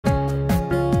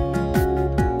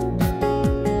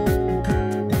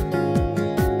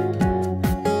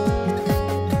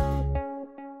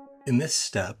this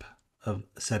step of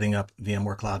setting up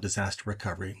VMware Cloud Disaster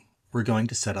Recovery, we're going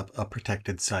to set up a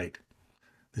protected site.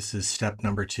 This is step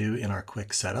number 2 in our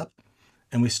quick setup.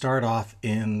 And we start off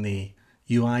in the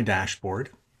UI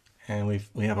dashboard, and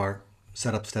we have our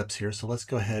setup steps here. So let's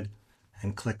go ahead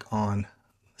and click on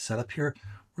setup here.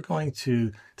 We're going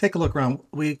to take a look around.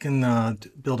 We can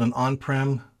build an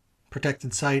on-prem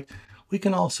protected site. We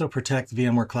can also protect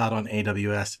VMware Cloud on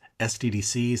AWS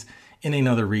SDDCs in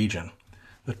another region.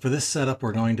 But for this setup,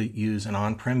 we're going to use an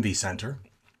on-prem vCenter,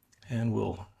 and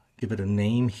we'll give it a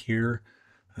name here,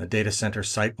 Data Center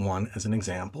Site 1 as an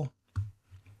example,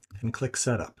 and click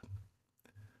Setup.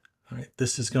 All right,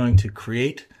 this is going to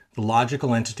create the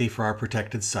logical entity for our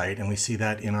protected site, and we see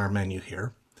that in our menu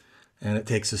here. And it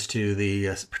takes us to the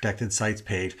protected sites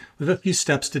page. We have a few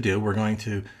steps to do. We're going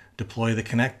to deploy the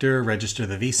connector, register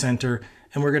the vCenter,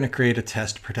 and we're going to create a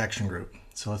test protection group.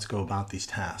 So let's go about these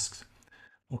tasks.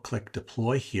 We'll click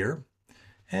Deploy here,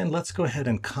 and let's go ahead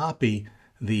and copy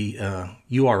the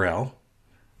URL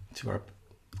to our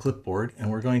clipboard, and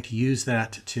we're going to use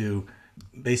that to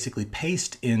basically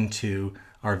paste into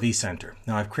our vCenter.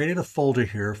 Now I've created a folder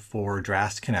here for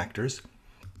DRaaS connectors,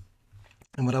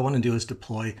 and what I want to do is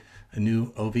deploy a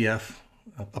new OVF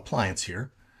appliance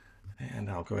here, and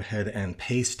I'll go ahead and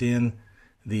paste in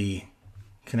the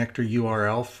connector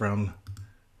URL from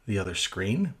the other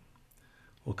screen.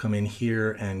 We'll come in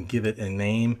here and give it a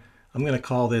name. I'm going to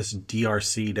call this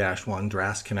DRC-1,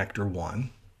 DRaaS Connector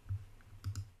 1.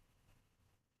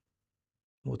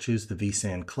 We'll choose the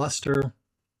vSAN cluster.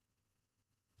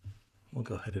 We'll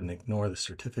go ahead and ignore the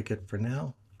certificate for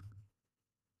now.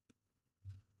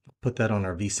 Put that on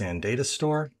our vSAN data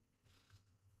store.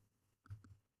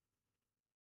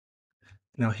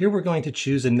 Now here we're going to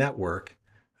choose a network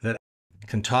that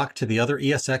can talk to the other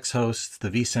ESX hosts,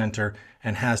 the vCenter,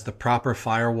 and has the proper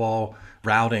firewall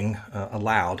routing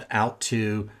allowed out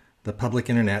to the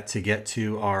public internet to get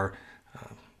to our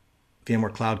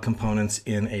VMware Cloud components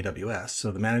in AWS. So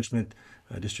the Management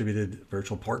Distributed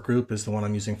Virtual Port Group is the one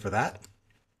I'm using for that.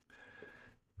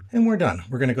 And we're done.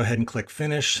 We're going to go ahead and click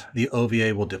Finish. The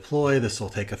OVA will deploy. This will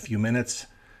take a few minutes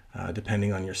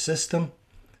depending on your system.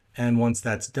 And once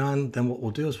that's done, then what we'll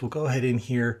do is we'll go ahead in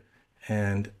here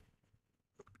and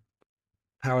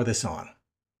power this on.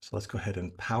 So let's go ahead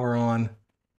and power on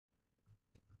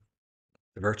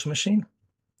the virtual machine.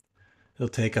 It'll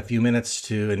take a few minutes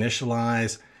to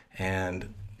initialize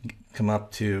and come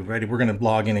up to ready. We're going to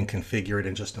log in and configure it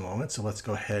in just a moment. So let's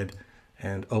go ahead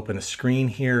and open a screen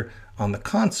here on the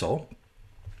console.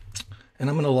 And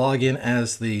I'm going to log in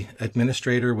as the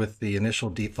administrator with the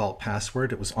initial default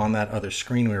password. It was on that other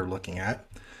screen we were looking at.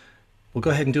 We'll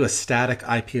go ahead and do a static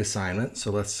IP assignment.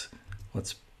 So let's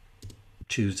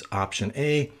choose option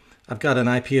A. I've got an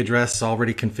IP address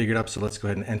already configured up, so let's go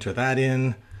ahead and enter that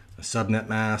in, a subnet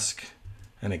mask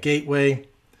and a gateway.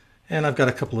 And I've got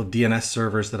a couple of DNS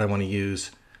servers that I want to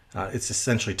use. It's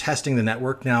essentially testing the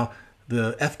network. Now,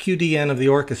 the FQDN of the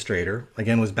orchestrator,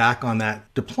 again, was back on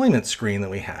that deployment screen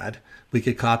that we had. We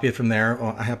could copy it from there.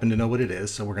 I happen to know what it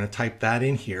is, so we're going to type that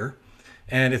in here.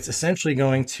 And it's essentially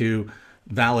going to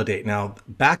validate. Now,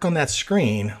 back on that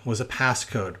screen was a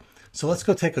passcode. So let's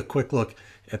go take a quick look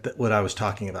at what I was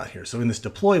talking about here. So in this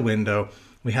deploy window,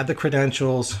 we had the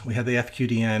credentials, we had the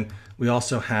FQDN, we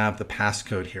also have the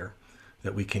passcode here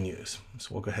that we can use. So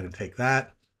we'll go ahead and take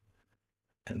that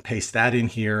and paste that in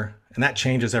here. And that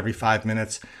changes every 5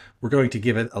 minutes. We're going to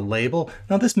give it a label.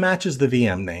 Now this matches the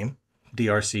VM name,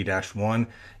 DRC-1.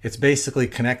 It's basically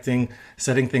connecting,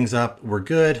 setting things up. We're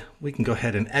good. We can go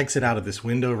ahead and exit out of this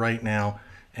window right now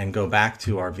and go back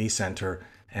to our vCenter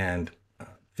and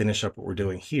finish up what we're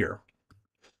doing here.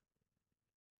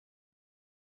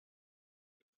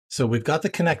 So we've got the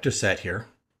connector set here.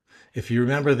 If you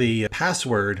remember, the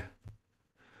password,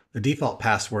 the default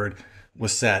password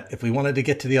was set. If we wanted to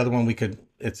get to the other one, we could,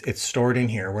 it's stored in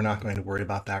here. We're not going to worry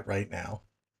about that right now.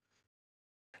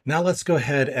 Now let's go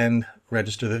ahead and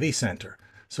register the vCenter.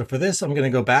 So for this, I'm going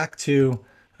to go back to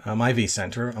my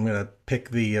vCenter. I'm going to pick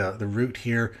the root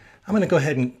here. I'm going to go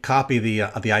ahead and copy the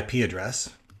IP address.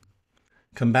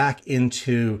 Come back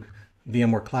into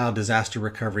VMware Cloud Disaster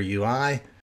Recovery UI.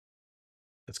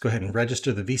 Let's go ahead and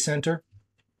register the vCenter.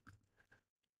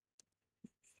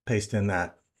 Paste in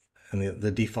that, and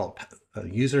the default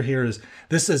user here is,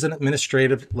 this is an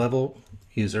administrative level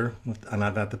user, and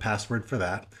I've got the password for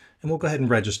that. And we'll go ahead and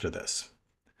register this.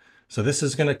 So this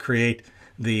is going to create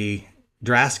the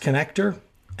DRaaS connector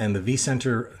and the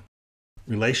vCenter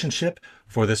relationship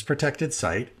for this protected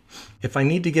site. If I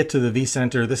need to get to the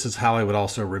vCenter, this is how I would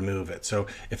also remove it. So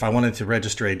if I wanted to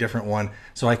register a different one,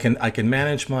 so I can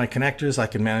manage my connectors, I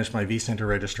can manage my vCenter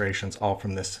registrations all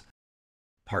from this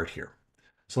part here.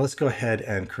 So let's go ahead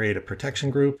and create a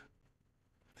protection group.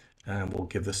 And we'll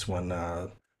give this one,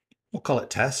 we'll call it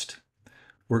test.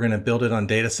 We're going to build it on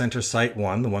data center site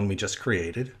 1, the one we just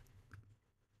created.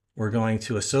 We're going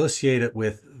to associate it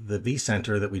with the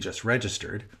vCenter that we just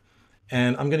registered.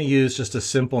 And I'm going to use just a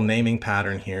simple naming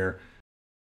pattern here,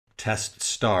 test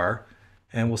star,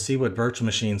 and we'll see what virtual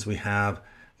machines we have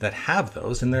that have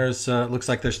those. And there's looks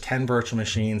like there's 10 virtual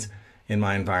machines in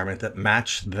my environment that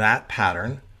match that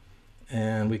pattern.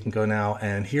 And we can go now,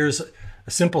 and here's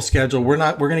a simple schedule. We're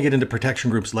going to get into protection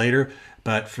groups later,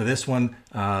 but for this one,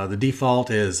 the default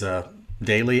is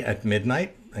daily at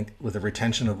midnight with a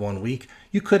retention of 1 week.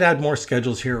 You could add more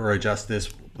schedules here or adjust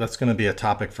this. That's going to be a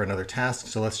topic for another task.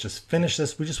 So let's just finish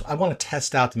this. I want to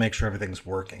test out to make sure everything's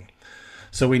working.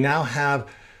 So we now have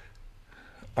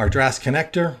our DRaaS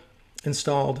connector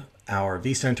installed, our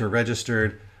vCenter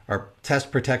registered, our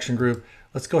test protection group.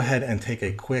 Let's go ahead and take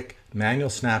a quick manual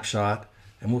snapshot,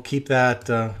 and we'll keep that.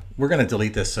 We're going to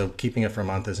delete this, so keeping it for a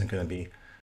month isn't going to be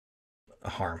a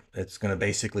harm. It's going to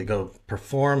basically go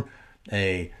perform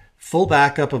a full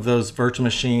backup of those virtual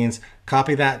machines,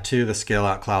 copy that to the scale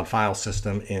out cloud file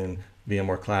system in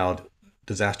VMware Cloud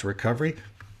Disaster Recovery.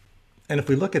 And if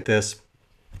we look at this,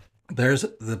 there's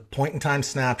the point in time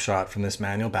snapshot from this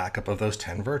manual backup of those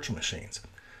 10 virtual machines.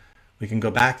 We can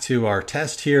go back to our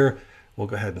test here. We'll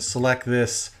go ahead and select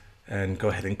this and go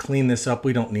ahead and clean this up.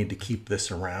 We don't need to keep this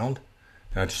around.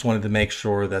 I just wanted to make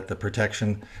sure that the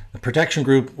protection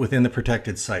group within the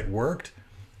protected site worked.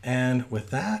 And with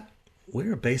that,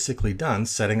 we're basically done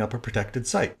setting up a protected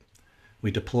site.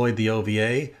 We deployed the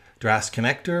OVA DRaaS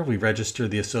connector. We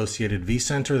registered the associated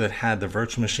vCenter that had the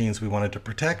virtual machines we wanted to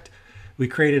protect. We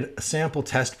created a sample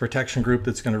test protection group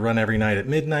that's going to run every night at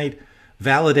midnight,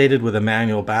 validated with a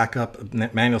manual backup,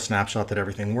 manual snapshot that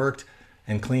everything worked,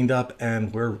 and cleaned up,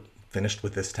 and we're finished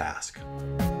with this task.